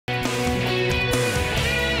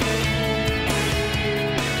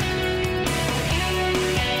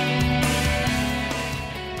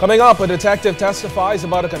Coming up, a detective testifies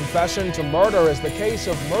about a confession to murder as the case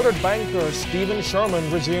of murdered banker Stephen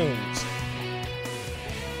Sherman resumes.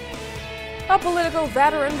 A political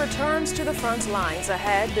veteran returns to the front lines.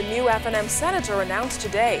 Ahead, the new F&M senator announced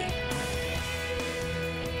today.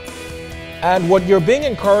 And what you're being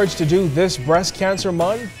encouraged to do this breast cancer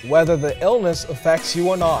month, whether the illness affects you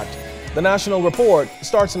or not. The National Report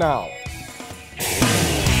starts now.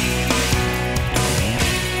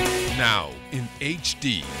 Now in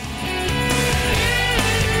HD.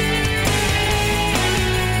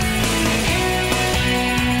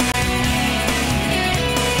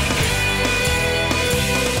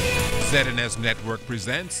 ZNS Network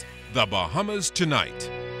presents The Bahamas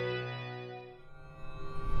Tonight.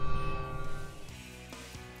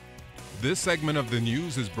 This segment of the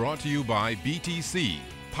news is brought to you by BTC,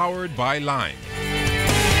 powered by Lime.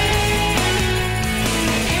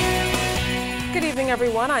 Good evening,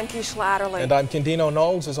 everyone. I'm Keishla Adderley. And I'm Kendino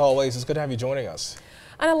Knowles. As always, it's good to have you joining us.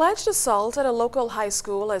 An alleged assault at a local high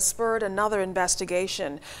school has spurred another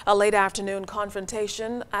investigation. A late afternoon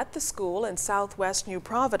confrontation at the school in southwest New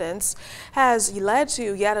Providence has led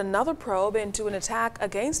to yet another probe into an attack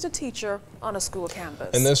against a teacher on a school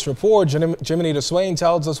campus. In this report, Jiminita Swain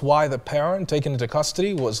tells us why the parent taken into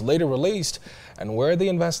custody was later released and where the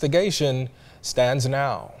investigation stands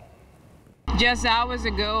now. Just hours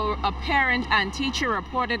ago, a parent and teacher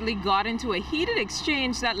reportedly got into a heated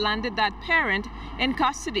exchange that landed that parent in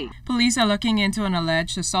custody. Police are looking into an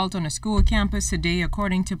alleged assault on a school campus today.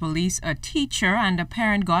 According to police, a teacher and a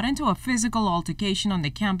parent got into a physical altercation on the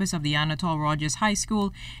campus of the Anatole Rogers High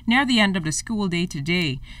School near the end of the school day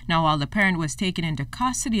today. Now, while the parent was taken into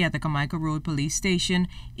custody at the Carmichael Road Police Station,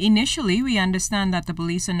 initially we understand that the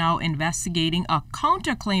police are now investigating a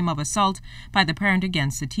counterclaim of assault by the parent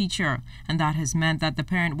against the teacher, and that has meant that the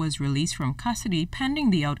parent was released from custody pending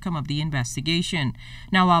the outcome of the investigation.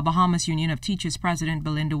 Now, while Bahamas Union of Teachers President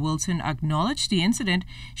Belinda Wilson acknowledged the incident,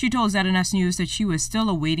 she told ZNS News that she was still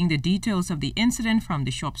awaiting the details of the incident from the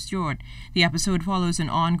shop steward. The episode follows an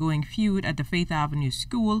ongoing feud at the Faith Avenue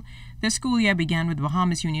School. The school year began with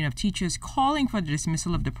Bahamas Union of Teachers calling for the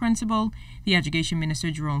dismissal of the principal. The Education Minister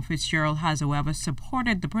Jerome Fitzgerald has, however,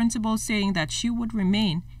 supported the principal, saying that she would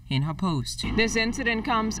remain in her post. This incident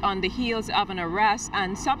comes on the heels of an arrest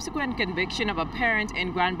and subsequent conviction of a parent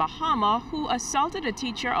in Grand Bahama who assaulted a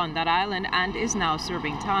teacher on that island and is now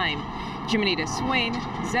serving time. Jiminita Swain,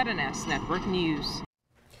 ZNS Network News.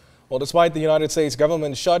 Well, despite the United States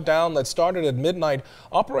government shutdown that started at midnight,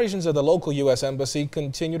 operations at the local U.S. Embassy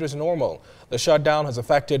continued as normal. The shutdown has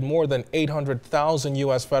affected more than 800,000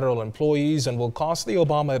 U.S. federal employees and will cost the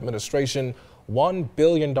Obama administration $1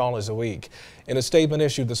 billion a week. In a statement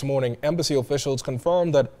issued this morning, embassy officials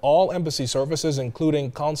confirmed that all embassy services,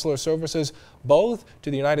 including consular services, both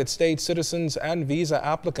to the United States citizens and visa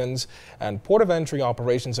applicants, and port of entry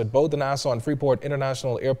operations at both the Nassau and Freeport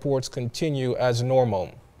International airports continue as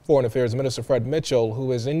normal. Foreign Affairs Minister Fred Mitchell,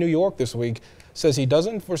 who is in New York this week, says he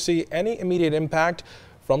doesn't foresee any immediate impact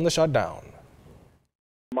from the shutdown.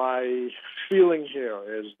 My feeling here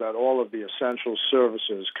is that all of the essential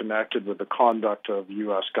services connected with the conduct of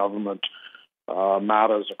U.S. government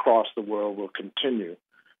matters across the world will continue.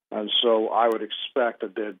 And so I would expect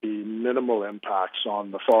that there'd be minimal impacts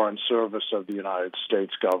on the foreign service of the United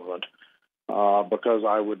States government because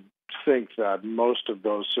I would think that most of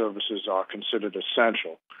those services are considered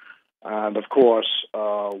essential. And of course,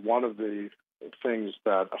 one of the things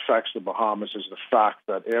that affects the Bahamas is the fact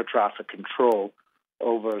that air traffic control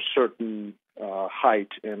over a certain height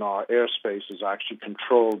in our airspace is actually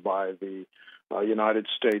controlled by the United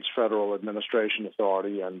States Federal Administration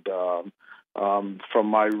Authority, and from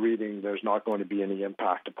my reading, there's not going to be any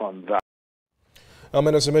impact upon that.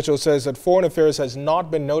 Minister Mitchell says that Foreign Affairs has not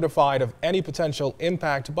been notified of any potential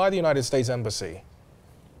impact by the United States Embassy.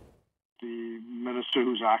 The minister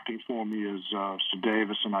who's acting for me is Sir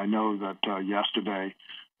Davis, and I know that yesterday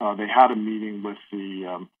they had a meeting with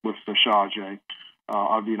the Chargé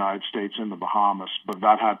of the United States in the Bahamas, but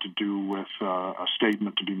that had to do with a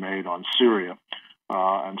statement to be made on Syria,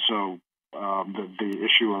 and so the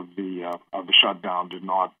issue of the shutdown did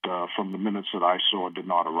not, from the minutes that I saw, did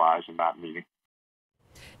not arise in that meeting.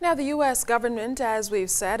 Now, the U.S. government, as we've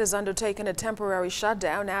said, has undertaken a temporary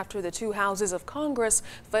shutdown after the two houses of Congress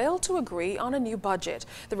failed to agree on a new budget.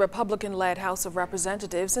 The Republican-led House of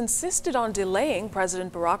Representatives insisted on delaying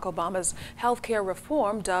President Barack Obama's health care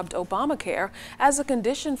reform, dubbed Obamacare, as a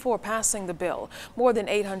condition for passing the bill. More than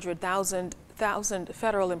 800,000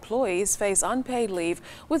 federal employees face unpaid leave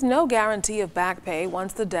with no guarantee of back pay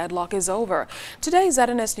once the deadlock is over. Today,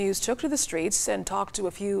 ZNS News took to the streets and talked to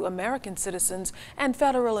a few American citizens and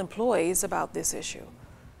federal employees about this issue.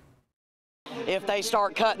 If they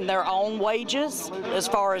start cutting their own wages, as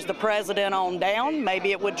far as the president on down,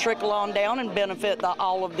 maybe it would trickle on down and benefit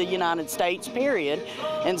all of the United States, period,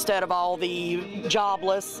 instead of all the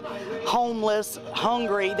jobless, homeless,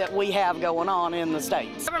 hungry that we have going on in the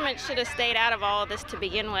States. The government should have stayed out of all of this to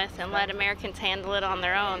begin with and let Americans handle it on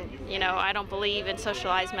their own. You know, I don't believe in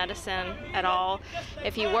socialized medicine at all.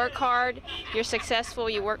 If you work hard, you're successful,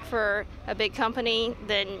 you work for a big company,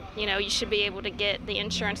 then, you know, you should be able to get the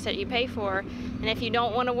insurance that you pay for. And if you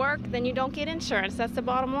don't want to work, then you don't get insurance. That's the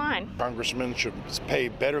bottom line. Congressmen should pay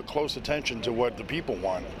better close attention to what the people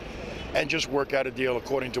want and just work out a deal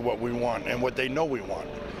according to what we want and what they know we want.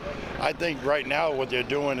 I think right now what they're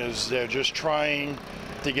doing is they're just trying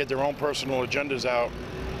to get their own personal agendas out,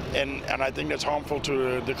 and I think that's harmful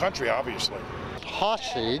to the country, obviously.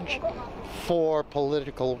 Hostage for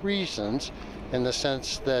political reasons, in the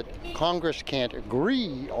sense that Congress can't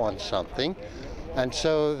agree on something, and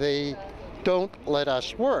so they don't let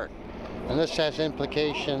us work. And this has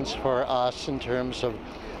implications for us in terms of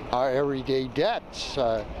our everyday debts.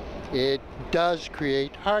 It does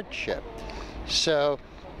create hardship. So,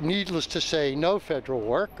 needless to say, no federal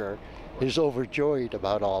worker is overjoyed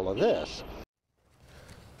about all of this.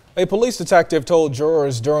 A police detective told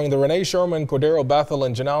jurors during the Renee Sherman, Cordero Bethel,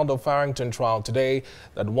 and Ginaldo Farrington trial today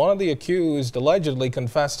that one of the accused allegedly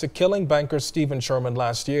confessed to killing banker Stephen Sherman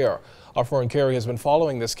last year. Our Foreign Carey has been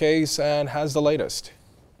following this case and has the latest.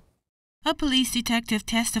 A police detective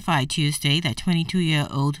testified Tuesday that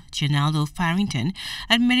 22-year-old Ginaldo Farrington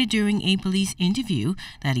admitted during a police interview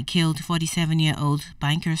that he killed 47-year-old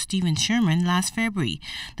banker Stephen Sherman last February.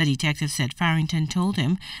 The detective said Farrington told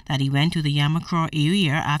him that he went to the Yamacraw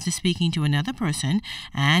area after speaking to another person,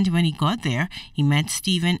 and when he got there, he met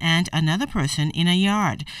Stephen and another person in a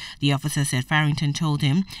yard. The officer said Farrington told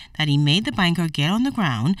him that he made the banker get on the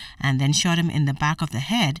ground and then shot him in the back of the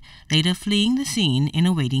head, later fleeing the scene in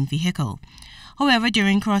a waiting vehicle. However,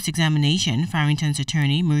 during cross-examination, Farrington's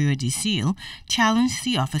attorney, Maria DeSeal, challenged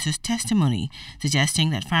the officer's testimony, suggesting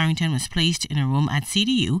that Farrington was placed in a room at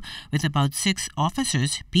CDU with about 6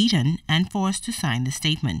 officers, beaten, and forced to sign the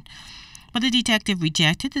statement. But the detective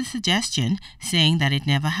rejected the suggestion, saying that it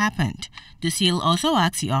never happened. DeSeal also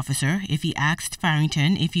asked the officer if he asked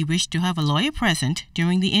Farrington if he wished to have a lawyer present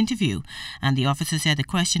during the interview, and the officer said the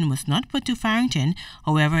question was not put to Farrington,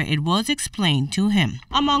 however, it was explained to him.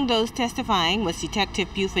 Among those testifying was Detective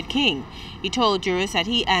Buford King. He told jurors that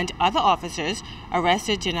he and other officers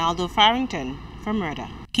arrested Ginaldo Farrington for murder.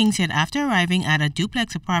 King said after arriving at a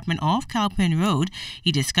duplex apartment off Calpin Road,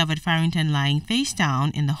 he discovered Farrington lying face down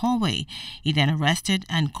in the hallway. He then arrested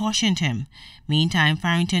and cautioned him. Meantime,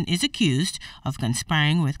 Farrington is accused of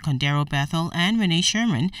conspiring with Cordero Bethel and Renee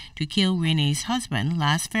Sherman to kill Renee's husband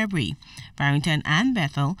last February. Farrington and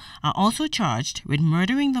Bethel are also charged with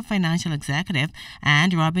murdering the financial executive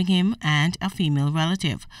and robbing him and a female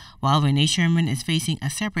relative, while Renee Sherman is facing a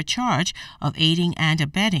separate charge of aiding and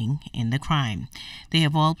abetting in the crime. They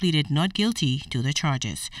have all pleaded not guilty to the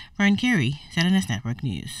charges. Foreign Carey, ZNS Network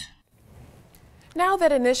News. Now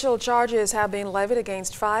that initial charges have been levied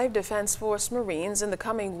against 5 Defense Force Marines, in the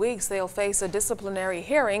coming weeks they'll face a disciplinary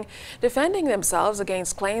hearing defending themselves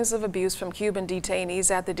against claims of abuse from Cuban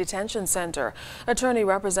detainees at the detention center. Attorney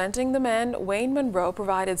representing the men, Wayne Monroe,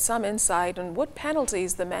 provided some insight on what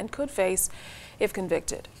penalties the men could face if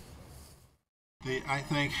convicted. I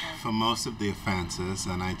think for most of the offenses,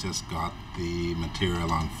 and I just got the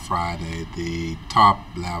material on Friday, the top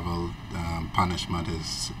level punishment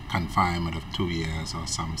is confinement of 2 years or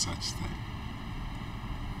some such thing.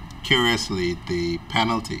 Curiously, the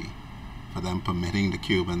penalty for them permitting the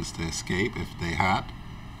Cubans to escape, if they had,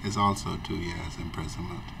 is also 2 years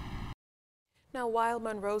imprisonment. Now, while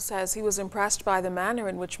Monroe says he was impressed by the manner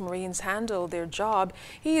in which Marines handled their job,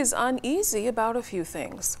 he is uneasy about a few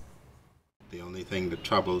things. The only thing that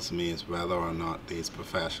troubles me is whether or not these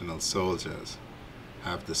professional soldiers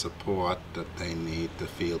have the support that they need to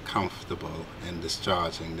feel comfortable in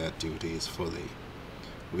discharging their duties fully.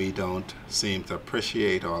 We don't seem to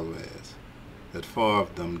appreciate always that 4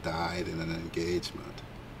 of them died in an engagement,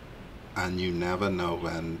 and you never know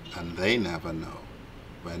when, and they never know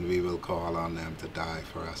when we will call on them to die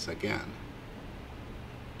for us again.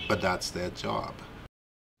 But that's their job.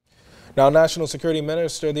 Now, National Security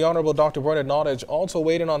Minister, the Honorable Dr. Bernard Nottage, also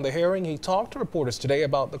waiting on the hearing. He talked to reporters today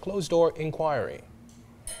about the closed-door inquiry.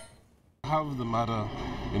 Have the matter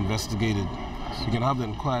investigated so you can have the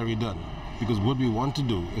inquiry done, because what we want to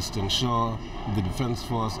do is to ensure the Defense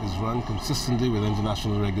Force is run consistently with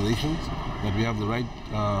international regulations, that we have the right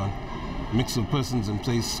mix of persons in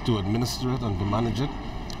place to administer it and to manage it,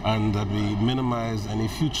 and that we minimize any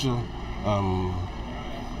future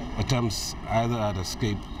attempts either at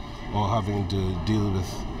escape or having to deal with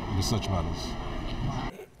such matters.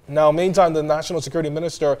 Now, meantime, the National Security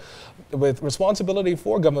Minister with responsibility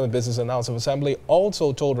for government business in the House of Assembly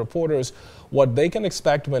also told reporters what they can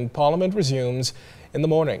expect when Parliament resumes in the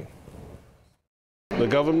morning. The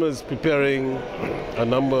government is preparing a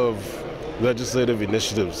number of legislative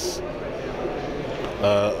initiatives,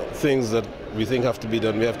 things that we think have to be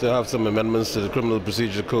done. We have to have some amendments to the Criminal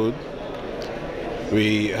Procedure Code.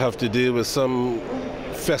 We have to deal with some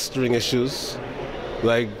festering issues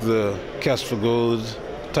like the cash for gold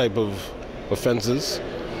type of offenses.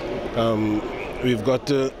 We've got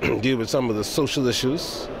to deal with some of the social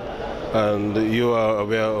issues, and you are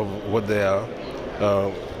aware of what they are.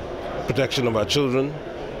 Protection of our children,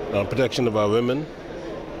 protection of our women.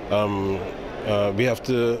 We have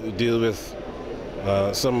to deal with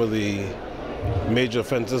some of the major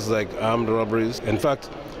offenses like armed robberies. In fact,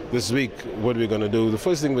 this week, what we're going to do, the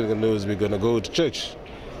first thing we're going to do is we're going to go to church.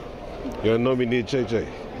 You know we need church, eh?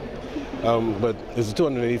 But it's the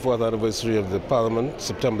 284th anniversary of the Parliament,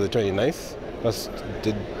 September the 29th.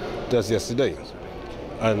 That's yesterday.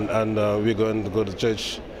 And we're going to go to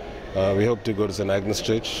church. We hope to go to St. Agnes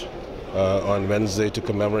Church on Wednesday to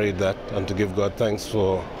commemorate that and to give God thanks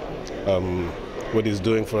for what He's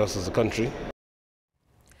doing for us as a country.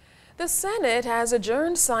 The Senate has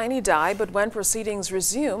adjourned sine die, but when proceedings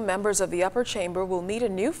resume, members of the upper chamber will meet a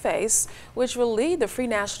new face, which will lead the Free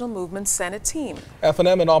National Movement Senate team.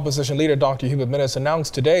 FNM and opposition leader Dr. Hubert Minnis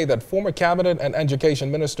announced today that former Cabinet and Education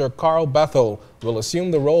Minister Carl Bethel will assume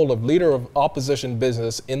the role of leader of opposition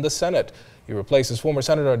business in the Senate. He replaces former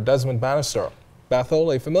Senator Desmond Bannister.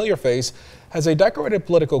 Bethel, a familiar face, has a decorated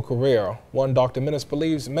political career, one Dr. Minnis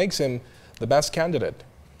believes makes him the best candidate.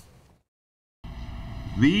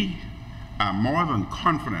 We are more than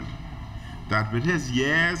confident that with his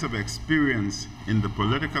years of experience in the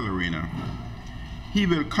political arena, he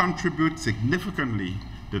will contribute significantly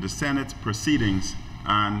to the Senate's proceedings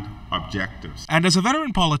and objectives. And as a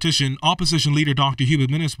veteran politician, opposition leader Dr. Hubert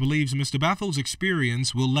Minnis believes Mr. Bethel's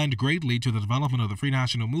experience will lend greatly to the development of the Free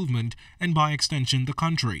National Movement and, by extension, the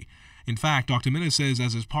country. In fact, Dr. Minnis says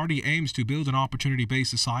as his party aims to build an opportunity-based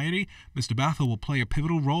society, Mr. Bethel will play a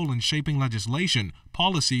pivotal role in shaping legislation,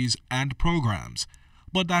 policies, and programs.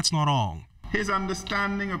 But that's not all. His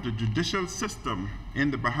understanding of the judicial system in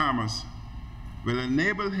the Bahamas will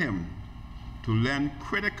enable him to lend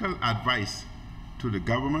critical advice to the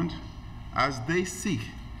government as they seek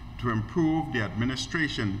to improve the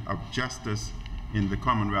administration of justice in the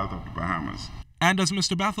Commonwealth of the Bahamas. And as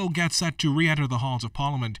Mr. Bethel gets set to re-enter the halls of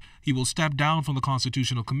Parliament, he will step down from the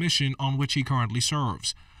Constitutional Commission on which he currently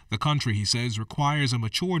serves. The country, he says, requires a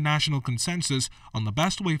mature national consensus on the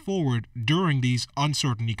best way forward during these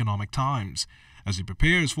uncertain economic times. As he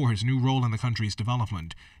prepares for his new role in the country's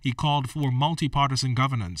development, he called for multi-partisan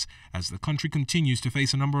governance as the country continues to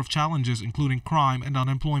face a number of challenges, including crime and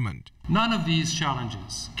unemployment. None of these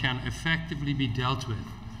challenges can effectively be dealt with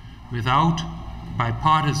without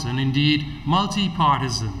bipartisan, indeed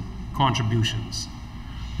multi-partisan contributions,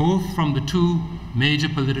 both from the two major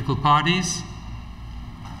political parties,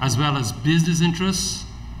 as well as business interests,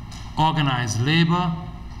 organized labor,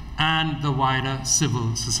 and the wider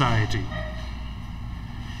civil society.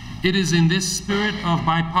 It is in this spirit of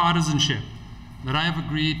bipartisanship that I have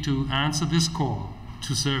agreed to answer this call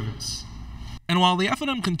to service. And while the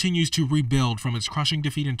FNM continues to rebuild from its crushing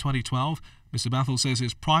defeat in 2012, Mr. Bethel says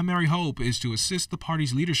his primary hope is to assist the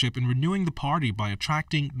party's leadership in renewing the party by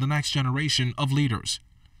attracting the next generation of leaders.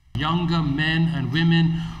 Younger men and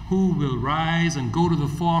women who will rise and go to the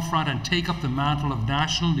forefront and take up the mantle of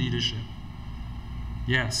national leadership.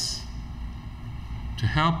 Yes, to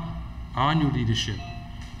help our new leadership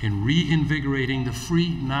in reinvigorating the free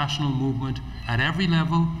national movement at every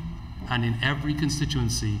level and in every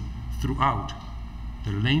constituency throughout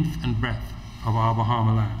the length and breadth of our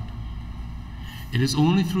Bahama land. It is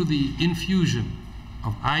only through the infusion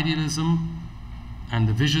of idealism and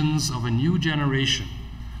the visions of a new generation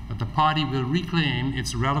that the party will reclaim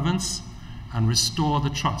its relevance and restore the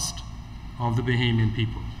trust of the Bahamian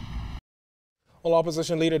people. Well,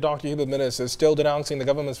 opposition leader Dr. Hubert Minnis is still denouncing the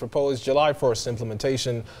government's proposed July 1st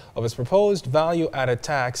implementation of its proposed value-added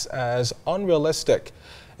tax as unrealistic.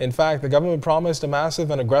 In fact, the government promised a massive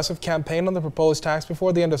and aggressive campaign on the proposed tax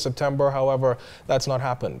before the end of September. However, that's not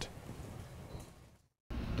happened.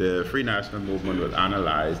 The Free National Movement will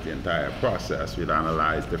analyze the entire process. We'll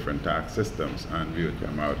analyze different tax systems, and we would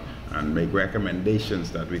come out and make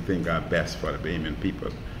recommendations that we think are best for the Bahamian people.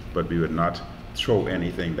 But we would not throw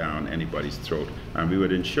anything down anybody's throat, and we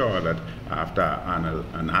would ensure that after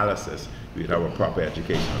analysis, we'd have a proper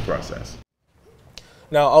educational process.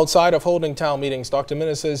 Now, outside of holding town meetings, Dr.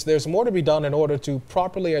 Minna says there's more to be done in order to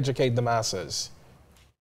properly educate the masses.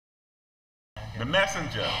 The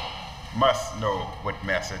messenger must know what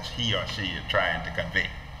message he or she is trying to convey.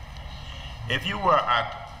 If you were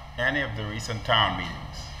at any of the recent town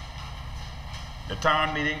meetings, the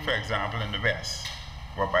town meeting, for example, in the West,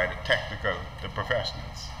 were by the technical, the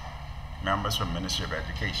professionals, members from Ministry of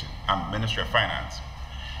Education and Ministry of Finance,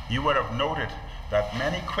 you would have noted that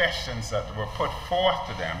many questions that were put forth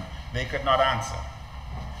to them, they could not answer.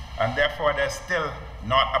 And therefore, there's still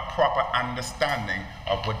not a proper understanding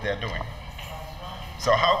of what they're doing.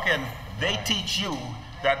 So how can they teach you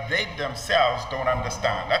that they themselves don't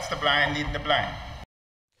understand? That's the blind leading the blind.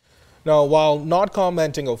 Now, while not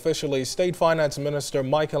commenting officially, State Finance Minister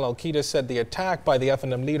Michael Alquita said the attack by the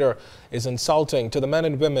F&M leader is insulting to the men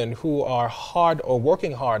and women who are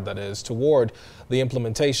working hard, that is, toward the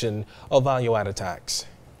implementation of value-added tax.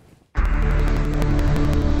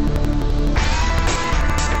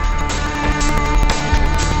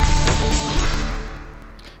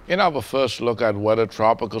 In our first look at weather,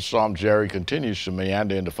 Tropical Storm Jerry continues to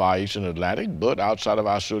meander in the far eastern Atlantic, but outside of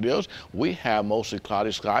our studios, we have mostly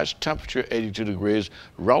cloudy skies, temperature 82 degrees,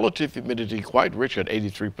 relative humidity quite rich at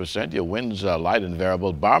 83%. Your winds are light and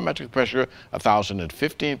variable, barometric pressure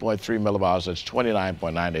 1,015.3 millibars, that's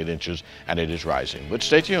 29.98 inches, and it is rising. But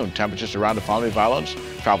stay tuned, temperatures around the following violence,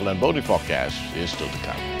 travel and boating forecast is still to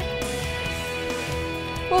come.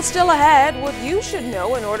 Well, still ahead, what you should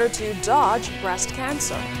know in order to dodge breast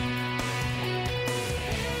cancer.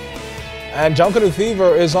 And Junkanoo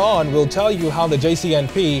Fever is on. We'll tell you how the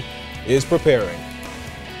JCNP is preparing.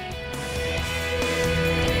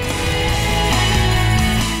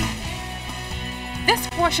 This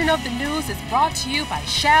portion of the news is brought to you by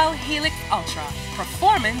Shell Helix Ultra.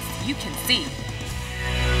 Performance you can see.